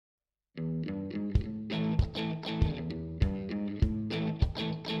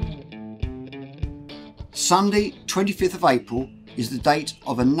Sunday, 25th of April is the date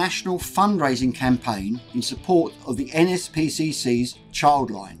of a national fundraising campaign in support of the NSPCC's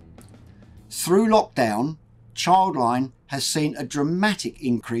Childline. Through lockdown, Childline has seen a dramatic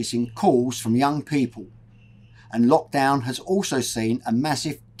increase in calls from young people, and lockdown has also seen a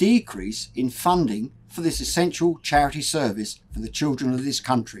massive decrease in funding for this essential charity service for the children of this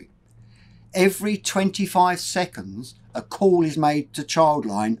country. Every 25 seconds, a call is made to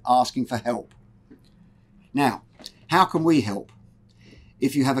Childline asking for help. Now, how can we help?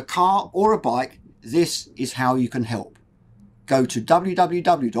 If you have a car or a bike, this is how you can help. Go to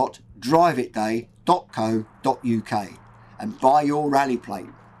www.driveitday.co.uk and buy your rally plate.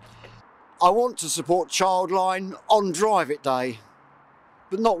 I want to support Childline on Drive It Day,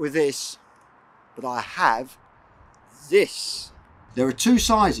 but not with this. But I have this. There are two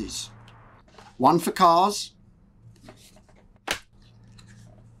sizes, one for cars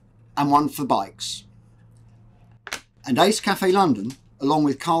and one for bikes. And Ace Cafe London, along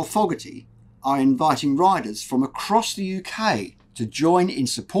with Carl Fogarty, are inviting riders from across the UK to join in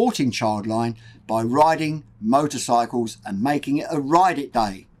supporting Childline by riding motorcycles and making it a Ride It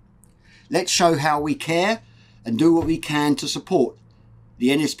Day. Let's show how we care and do what we can to support the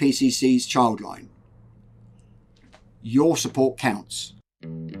NSPCC's Childline. Your support counts.